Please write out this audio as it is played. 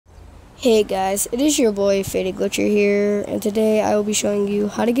Hey guys, it is your boy FadedGlitcher here, and today I will be showing you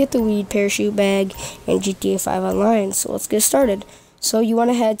how to get the weed parachute bag in GTA 5 Online. So let's get started. So you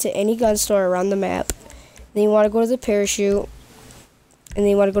want to head to any gun store around the map, then you want to go to the parachute, and then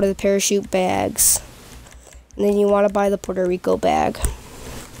you want to go to the parachute bags, and then you want to buy the Puerto Rico bag.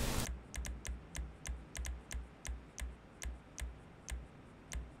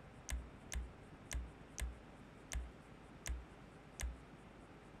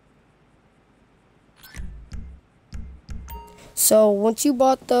 So once you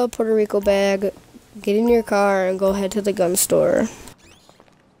bought the Puerto Rico bag, get in your car and go head to the gun store.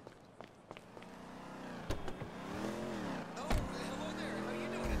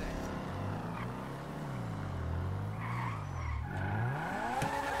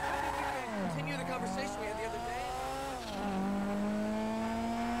 Continue the conversation we had the other day.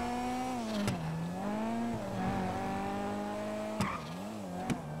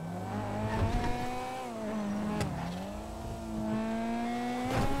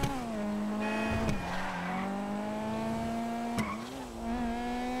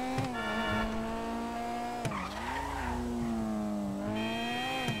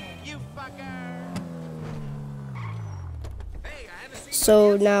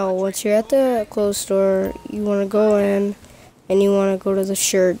 So now once you're at the clothes store, you want to go in and you want to go to the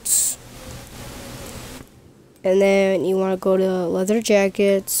shirts. And then you want to go to leather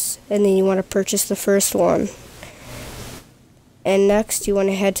jackets, and then you want to purchase the first one. And next you want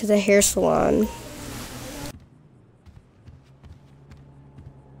to head to the hair salon.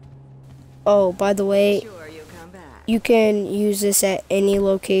 Oh, by the way, you can use this at any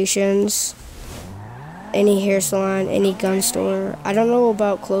locations, any hair salon, any gun store. I don't know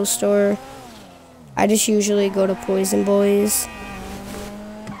about clothes store. I just usually go to Poison Boys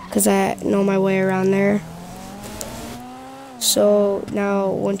because I know my way around there. So now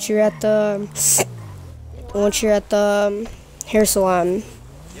once you're at the hair salon,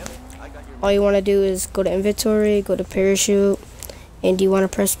 all you want to do is go to inventory, go to parachute, and you want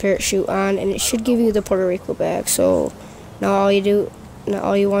to press parachute on, and it should give you the Puerto Rico bag. So now all you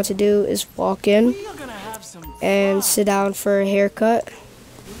want to do is walk in and sit down for a haircut,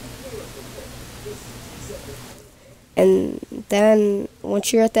 and then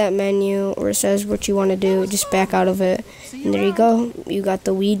once you're at that menu where it says what you want to do, just back out of it, and there you go. You got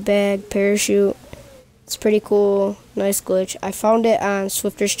the weed bag parachute. It's pretty cool. Nice glitch. I found it on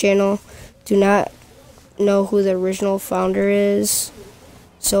Swifter's channel. Do not know who the original founder is,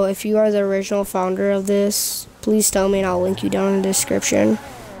 so if you are the original founder of this, please tell me and I'll link you down in the description.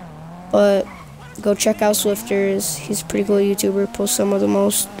 But go check out Swifters. He's a pretty cool YouTuber. Posts some of the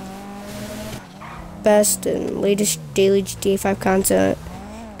most best and latest daily GTA 5 content.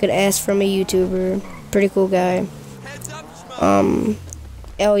 Could ask from a YouTuber. Pretty cool guy.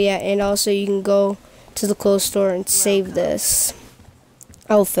 Oh yeah, and also you can go to the clothes store and save this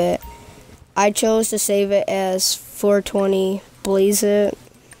outfit. I chose to save it as 420 Blaze It.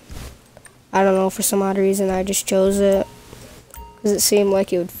 I don't know, for some odd reason I just chose it because it seemed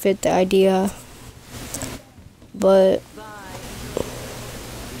like it would fit the idea. But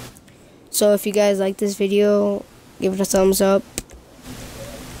so if you guys like this video, give it a thumbs up.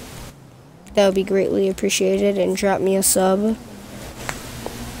 That would be greatly appreciated, and drop me a sub.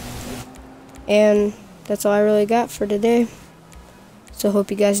 And that's all I really got for today. So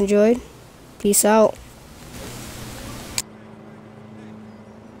hope you guys enjoyed. Peace out.